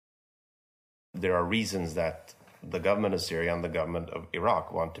there are reasons that the government of Syria and the government of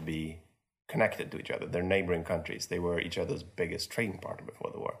Iraq want to be connected to each other. They're neighboring countries. They were each other's biggest trading partner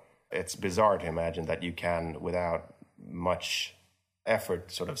before the war. It's bizarre to imagine that you can, without much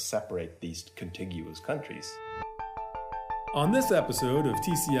effort, sort of separate these contiguous countries. On this episode of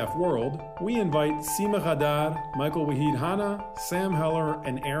TCF World, we invite Sima Haddad, Michael Wahid Hanna, Sam Heller,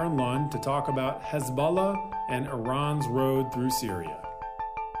 and Aaron Lund to talk about Hezbollah and Iran's road through Syria.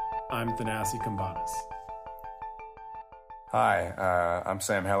 I'm Thanasi Kambanis. Hi, I'm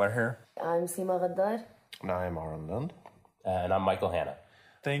Sam Heller here. I'm Sima Haddad. And I'm Aaron Lund. And I'm Michael Hanna.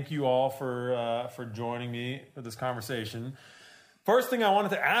 Thank you all for joining me for this conversation. First thing I wanted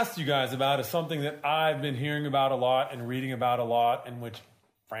to ask you guys about is something that I've been hearing about a lot and reading about a lot, and which,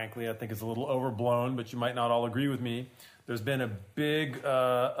 frankly, I think is a little overblown, but you might not all agree with me. There's been a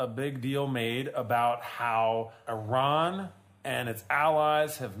big deal made about how Iran and its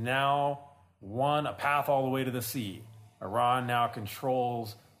allies have now won a path all the way to the sea. Iran now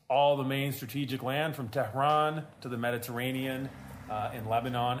controls all the main strategic land from Tehran to the Mediterranean in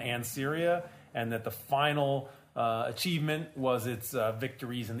Lebanon and Syria, and that the final achievement was its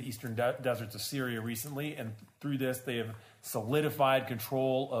victories in the eastern deserts of Syria recently. And through this, they have solidified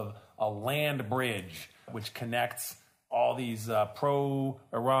control of a land bridge which connects all these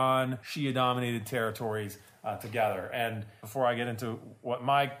pro-Iran, Shia-dominated territories together. And before I get into what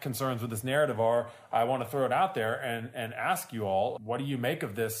my concerns with this narrative are, I want to throw it out there and ask you all, what do you make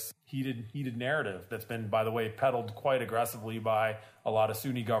of this heated narrative that's been, by the way, peddled quite aggressively by a lot of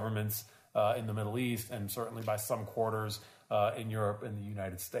Sunni governments in the Middle East, and certainly by some quarters in Europe and the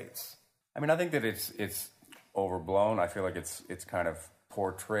United States? I mean, I think that it's overblown. I feel like it's kind of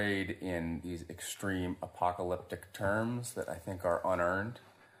portrayed in these extreme apocalyptic terms that I think are unearned.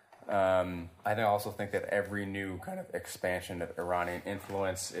 I also think that every new kind of expansion of Iranian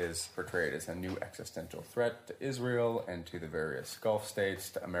influence is portrayed as a new existential threat to Israel and to the various Gulf states,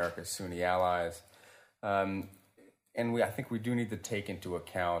 to America's Sunni allies. And I think we do need to take into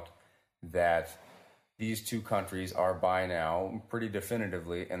account that these two countries are by now pretty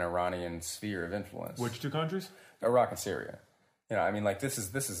definitively an Iranian sphere of influence. Which two countries? Iraq and Syria. You know, I mean, like these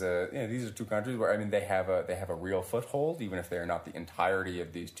are two countries where, I mean, they have a real foothold, even if they are not the entirety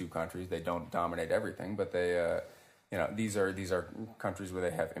of these two countries. They don't dominate everything, but they, these are countries where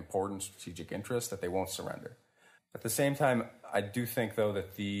they have important strategic interests that they won't surrender. At the same time, I do think though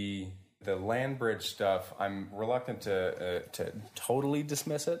that the land bridge stuff, I'm reluctant to totally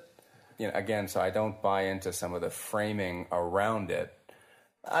dismiss it. You know, again, so I don't buy into some of the framing around it.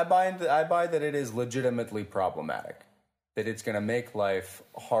 I buy that it is legitimately problematic, that it's going to make life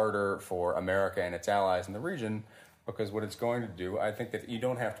harder for America and its allies in the region, because what it's going to do, I think that you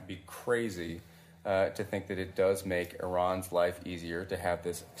don't have to be crazy to think that it does make Iran's life easier to have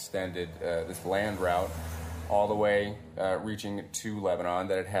this extended, this land route all the way reaching to Lebanon,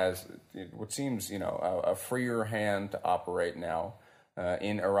 that it has what seems, a freer hand to operate now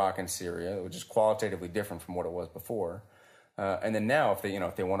in Iraq and Syria, which is qualitatively different from what it was before. And then now, if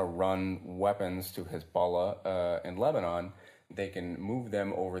they want to run weapons to Hezbollah in Lebanon, they can move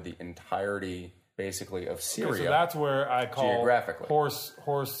them over the entirety, basically, of Syria. Okay, so that's where I call horse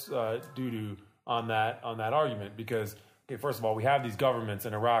doo-doo on that argument, because first of all, we have these governments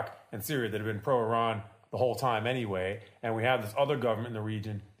in Iraq and Syria that have been pro-Iran the whole time anyway, and we have this other government in the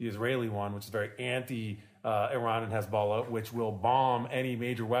region, the Israeli one, which is very anti-Iran and Hezbollah, which will bomb any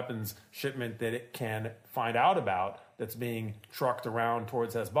major weapons shipment that it can find out about that's being trucked around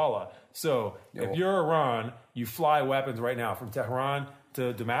towards Hezbollah. So if you're Iran, you fly weapons right now from Tehran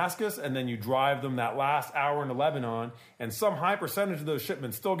to Damascus, and then you drive them that last hour into Lebanon, and some high percentage of those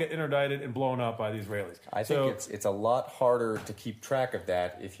shipments still get interdicted and blown up by the Israelis. I think it's a lot harder to keep track of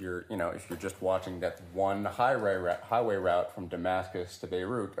that if you're just watching that one highway route from Damascus to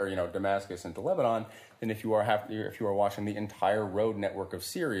Beirut, or Damascus into Lebanon, than if you are watching the entire road network of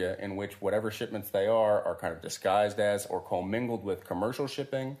Syria, in which whatever shipments they are kind of disguised as or commingled with commercial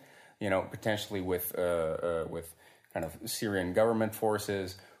shipping, potentially with kind of Syrian government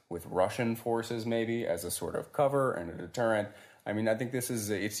forces, with Russian forces maybe as a sort of cover and a deterrent. I mean, I think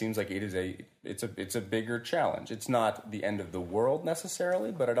it seems like it's a bigger challenge. It's not the end of the world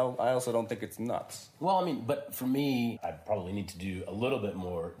necessarily, but I also don't think it's nuts. Well, I mean, but for me, I probably need to do a little bit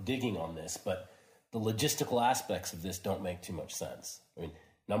more digging on this, but the logistical aspects of this don't make too much sense. I mean,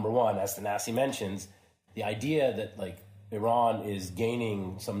 number one, as Thanasi mentions, the idea that Iran is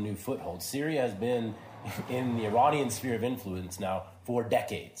gaining some new foothold. Syria has been in the Iranian sphere of influence now for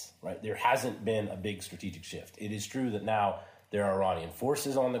decades, right? There hasn't been a big strategic shift. It is true that now there are Iranian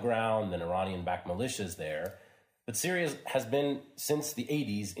forces on the ground and Iranian-backed militias there, but Syria has been, since the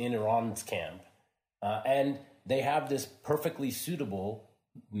 80s, in Iran's camp, And they have this perfectly suitable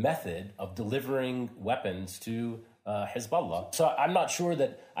method of delivering weapons to Hezbollah. So I'm not sure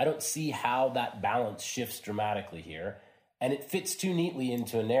I don't see how that balance shifts dramatically here. And it fits too neatly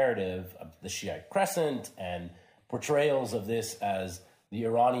into a narrative of the Shiite crescent and portrayals of this as the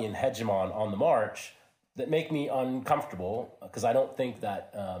Iranian hegemon on the march that make me uncomfortable, because I don't think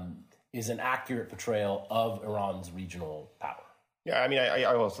that is an accurate portrayal of Iran's regional power. Yeah, I mean, I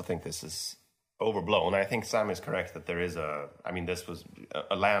also think this is overblown. I think Sam is correct that there is this was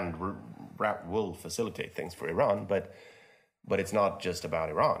a land wrap will facilitate things for Iran, but it's not just about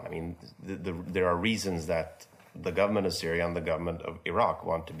Iran. I mean, there are reasons that the government of Syria and the government of Iraq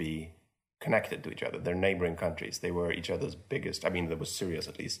want to be connected to each other. They're neighboring countries. They were each other's biggest, that was Syria's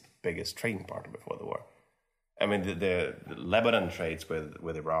at least biggest trading partner before the war. I mean, the Lebanon trades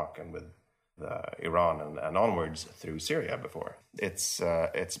with Iraq and with Iran and onwards through Syria before. It's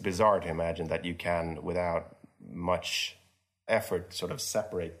bizarre to imagine that you can, without much effort, sort of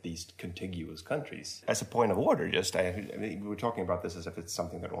separate these contiguous countries. As a point of order, we're talking about this as if it's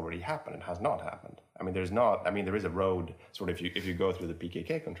something that already happened. It has not happened. I mean, there is a road, sort of, if you go through the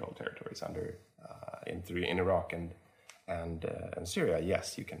PKK controlled territories in Iraq and Syria,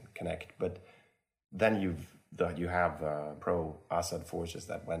 yes, you can connect, but then you have pro-Assad forces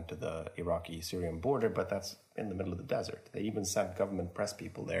that went to the Iraqi-Syrian border, but that's in the middle of the desert. They even sent government press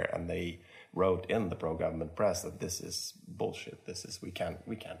people there, and they wrote in the pro-government press that this is bullshit. We can't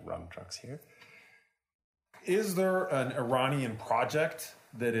run trucks here. Is there an Iranian project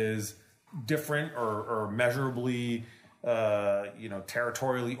that is different or measurably,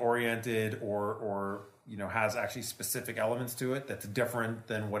 territorially oriented or has actually specific elements to it that's different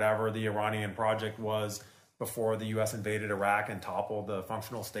than whatever the Iranian project was before the U.S. invaded Iraq and toppled the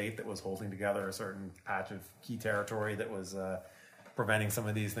functional state that was holding together a certain patch of key territory that was preventing some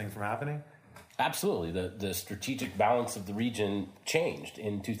of these things from happening? Absolutely. The strategic balance of the region changed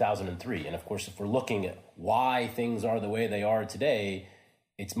in 2003. And of course, if we're looking at why things are the way they are today,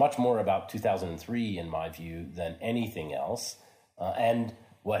 it's much more about 2003, in my view, than anything else. And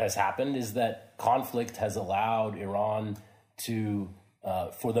what has happened is that conflict has allowed Iran to,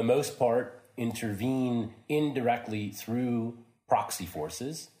 for the most part, intervene indirectly through proxy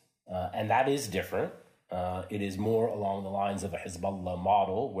forces. And that is different. It is more along the lines of a Hezbollah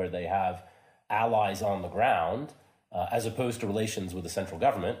model where they have allies on the ground as opposed to relations with the central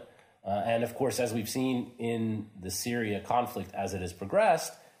government. And of course, as we've seen in the Syria conflict as it has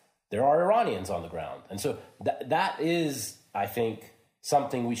progressed, there are Iranians on the ground. And so that is, I think,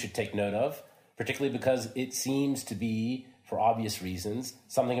 something we should take note of, particularly because it seems to be, for obvious reasons,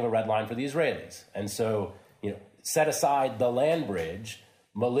 something of a red line for the Israelis. And so, set aside the land bridge,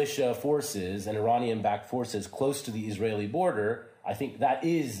 militia forces and Iranian-backed forces close to the Israeli border, I think that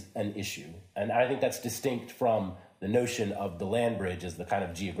is an issue. And I think that's distinct from the notion of the land bridge as the kind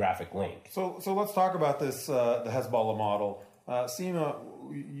of geographic link. So let's talk about this, the Hezbollah model. Seema,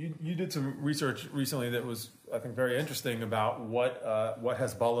 you did some research recently that was, I think, very interesting about what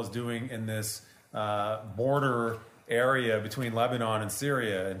Hezbollah is doing in this border area between Lebanon and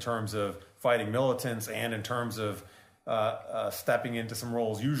Syria in terms of fighting militants and in terms of stepping into some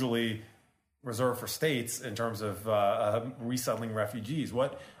roles usually reserved for states in terms of resettling refugees.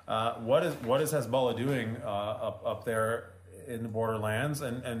 What is Hezbollah doing up there in the borderlands,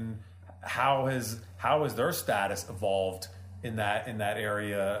 and how has their status evolved in that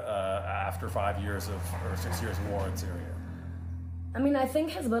area after 5 years or 6 years of war in Syria? I mean, I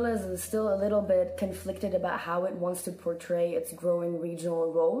think Hezbollah is still a little bit conflicted about how it wants to portray its growing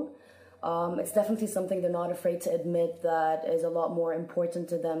regional role. It's definitely something they're not afraid to admit that is a lot more important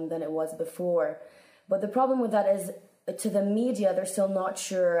to them than it was before. But the problem with that is, to the media, they're still not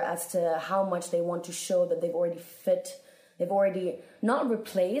sure as to how much they want to show that they've already not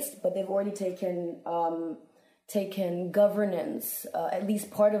replaced, but they've already taken governance, at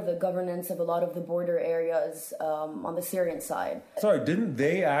least part of the governance of a lot of the border areas on the Syrian side. Sorry, didn't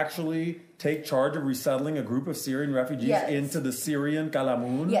they actually take charge of resettling a group of Syrian refugees into the Syrian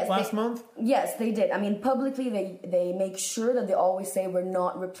Kalamun last month? Yes, they did. I mean, publicly they make sure that they always say we're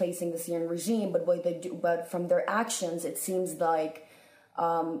not replacing the Syrian regime, but from their actions, it seems like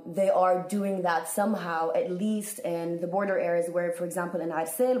they are doing that somehow, at least in the border areas where, for example, in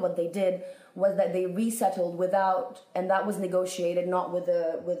Arsel, what they did was that they resettled and that was negotiated not with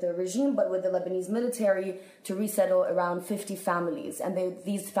the regime, but with the Lebanese military to resettle around 50 families. And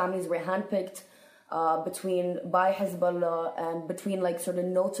these families were handpicked by Hezbollah and between sort of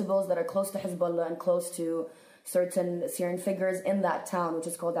notables that are close to Hezbollah and close to certain Syrian figures in that town, which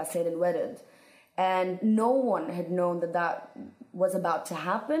is called Asaid al-Warid. And no one had known that was about to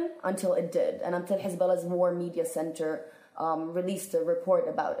happen until it did, and until Hezbollah's War Media Center released a report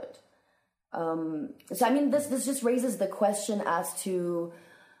about it. So I mean, this just raises the question as to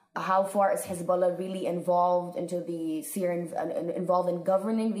how far is Hezbollah really involved into the Syrian, involved in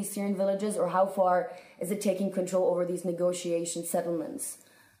governing these Syrian villages, or how far is it taking control over these negotiation settlements?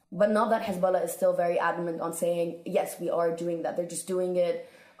 But not that Hezbollah is still very adamant on saying, yes, we are doing that. They're just doing it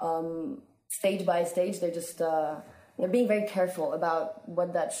stage by stage. They're just they're being very careful about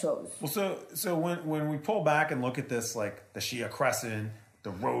what that shows. Well, so when we pull back and look at this, like the Shia Crescent,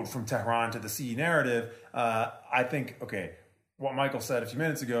 the road from Tehran to the sea narrative, I think, okay, what Michael said a few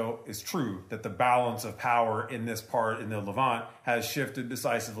minutes ago is true, that the balance of power in this part, in the Levant, has shifted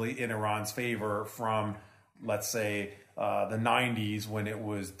decisively in Iran's favor from, let's say, the 90s, when it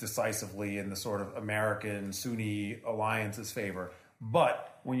was decisively in the sort of American Sunni alliance's favor.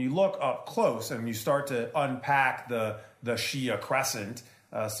 But when you look up close and you start to unpack the Shia Crescent,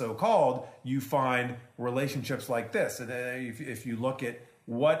 so-called, you find relationships like this. And if you look at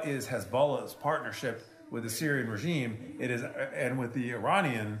what is Hezbollah's partnership with the Syrian regime, it is, and with the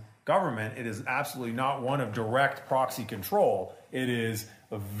Iranian government, it is absolutely not one of direct proxy control. It is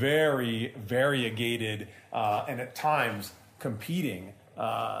a very variegated and at times competing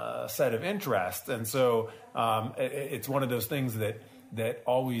set of interests. And so it's one of those things that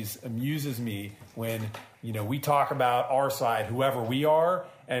always amuses me when, you know, we talk about our side, whoever we are,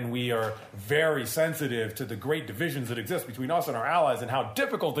 and we are very sensitive to the great divisions that exist between us and our allies and how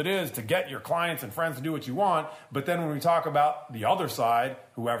difficult it is to get your clients and friends to do what you want. But then when we talk about the other side,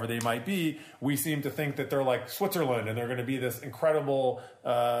 whoever they might be, we seem to think that they're like Switzerland and they're going to be this incredible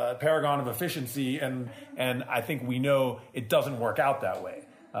paragon of efficiency. And I think we know it doesn't work out that way.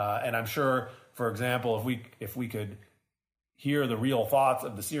 And I'm sure, for example, if we could hear the real thoughts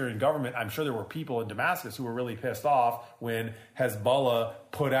of the Syrian government, I'm sure there were people in Damascus who were really pissed off when Hezbollah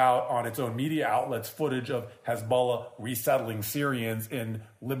put out on its own media outlets footage of Hezbollah resettling Syrians in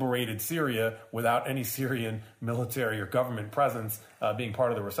liberated Syria without any Syrian military or government presence being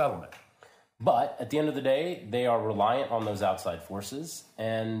part of the resettlement. But at the end of the day, they are reliant on those outside forces.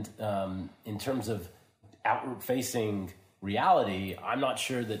 And in terms of outward-facing reality, I'm not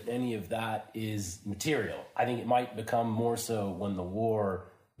sure that any of that is material. I think it might become more so when the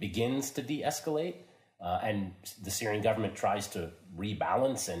war begins to de-escalate and the Syrian government tries to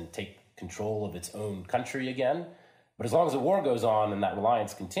rebalance and take control of its own country again. But as long as the war goes on and that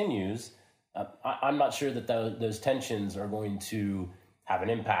reliance continues, I'm not sure that those tensions are going to have an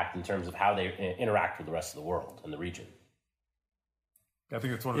impact in terms of how they interact with the rest of the world and the region. I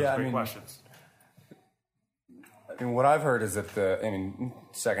think it's one of those great questions. I mean, what I've heard is that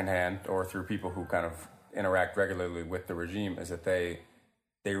secondhand or through people who kind of interact regularly with the regime, is that they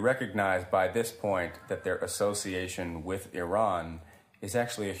recognize by this point that their association with Iran is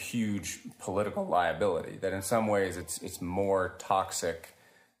actually a huge political liability. That in some ways it's more toxic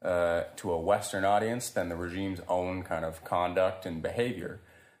to a Western audience than the regime's own kind of conduct and behavior.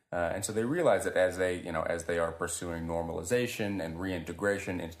 And so they realize that as they are pursuing normalization and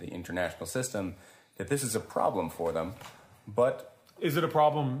reintegration into the international system, that this is a problem for them. But is it a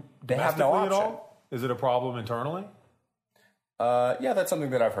problem they have no option. At all? Is it a problem internally? Yeah, that's something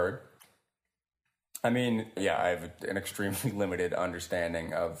that I've heard. I mean, yeah, I have an extremely limited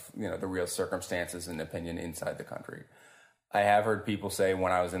understanding of, the real circumstances and opinion inside the country. I have heard people say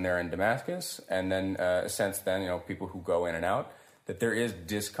when I was in there in Damascus, and then since then, people who go in and out, that there is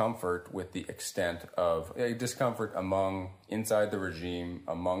discomfort with the extent of discomfort inside the regime,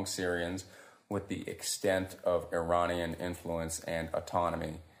 among Syrians, with the extent of Iranian influence and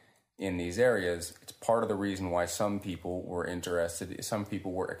autonomy in these areas. It's part of the reason why some people were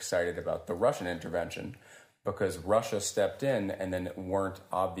excited about the Russian intervention, because Russia stepped in and then weren't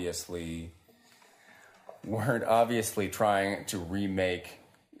obviously trying to remake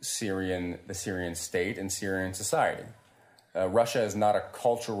the Syrian state and Syrian society. Russia is not a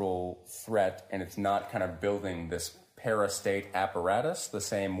cultural threat, and it's not kind of building this para-state apparatus the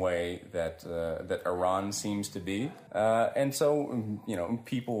same way that Iran seems to be. And so,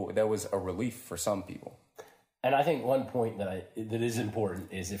 that was a relief for some people. And I think one point that is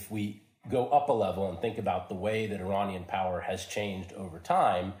important is if we go up a level and think about the way that Iranian power has changed over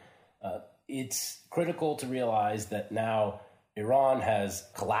time, it's critical to realize that now Iran has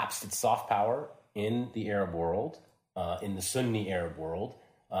collapsed its soft power in the Arab world, in the Sunni Arab world.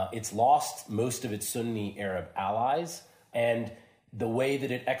 It's lost most of its Sunni Arab allies, and the way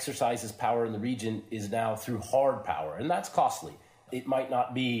that it exercises power in the region is now through hard power, and that's costly. It might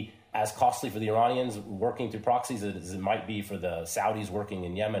not be as costly for the Iranians working through proxies as it might be for the Saudis working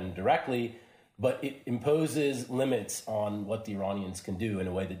in Yemen directly, but it imposes limits on what the Iranians can do in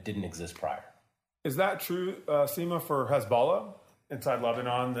a way that didn't exist prior. Is that true, Seema, for Hezbollah inside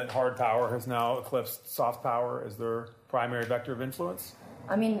Lebanon, that hard power has now eclipsed soft power as their primary vector of influence?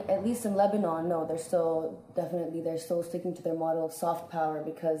 I mean, at least in Lebanon, no, they're still sticking to their model of soft power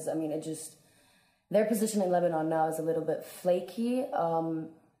because, I mean, their position in Lebanon now is a little bit flaky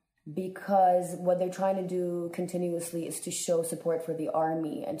because what they're trying to do continuously is to show support for the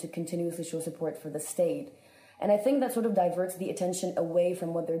army and to continuously show support for the state. And I think that sort of diverts the attention away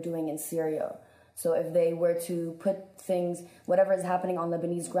from what they're doing in Syria. So if they were to put things, whatever is happening on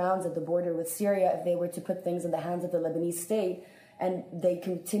Lebanese grounds at the border with Syria, if they were to put things in the hands of the Lebanese state, and they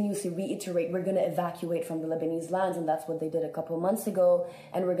continuously reiterate, we're going to evacuate from the Lebanese lands, and that's what they did a couple of months ago,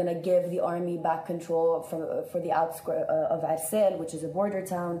 and we're going to give the army back control for the outskirts of Arsel, which is a border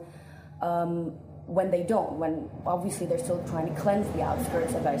town, when they don't, when obviously they're still trying to cleanse the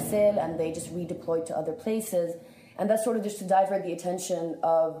outskirts of Arsel, and they just redeploy to other places. And that's sort of just to divert the attention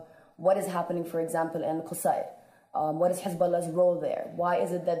of what is happening, for example, in Qusayr. What is Hezbollah's role there? Why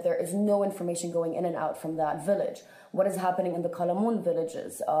is it that there is no information going in and out from that village? What is happening in the Qalamun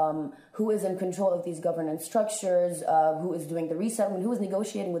villages? Who is in control of these governance structures? Who is doing the resettlement? Who is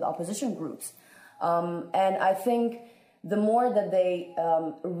negotiating with opposition groups? And I think the more that they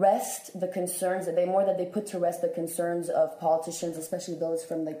put to rest the concerns of politicians, especially those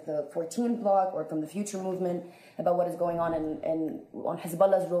from like the 14 bloc or from the Future movement, about what is going on on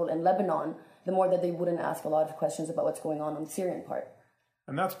Hezbollah's role in Lebanon, the more that they wouldn't ask a lot of questions about what's going on the Syrian part.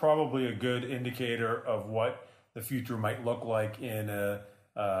 And that's probably a good indicator of what the future might look like in a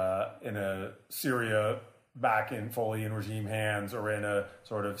Syria back fully in regime hands, or in a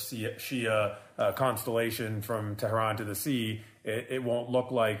sort of Shia constellation from Tehran to the sea. It won't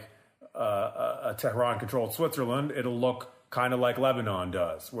look like a Tehran-controlled Switzerland. It'll look kind of like Lebanon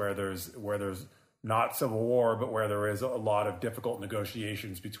does, where there's not civil war, but where there is a lot of difficult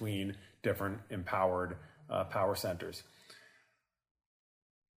negotiations between different empowered power centers.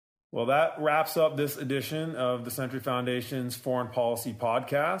 Well, that wraps up this edition of the Century Foundation's Foreign Policy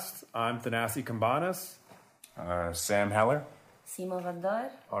Podcast. I'm Thanasi Kambanis. Sam Heller. Seema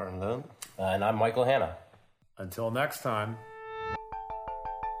Ghaddar. Aron Lund. And I'm Michael Hanna. Until next time.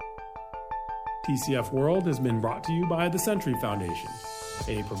 TCF World has been brought to you by the Century Foundation,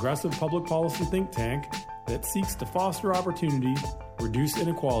 a progressive public policy think tank that seeks to foster opportunity, reduce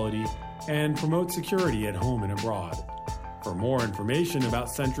inequality, and promote security at home and abroad. For more information about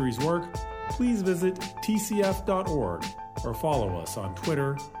Century's work, please visit tcf.org or follow us on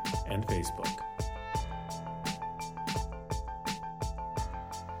Twitter and Facebook.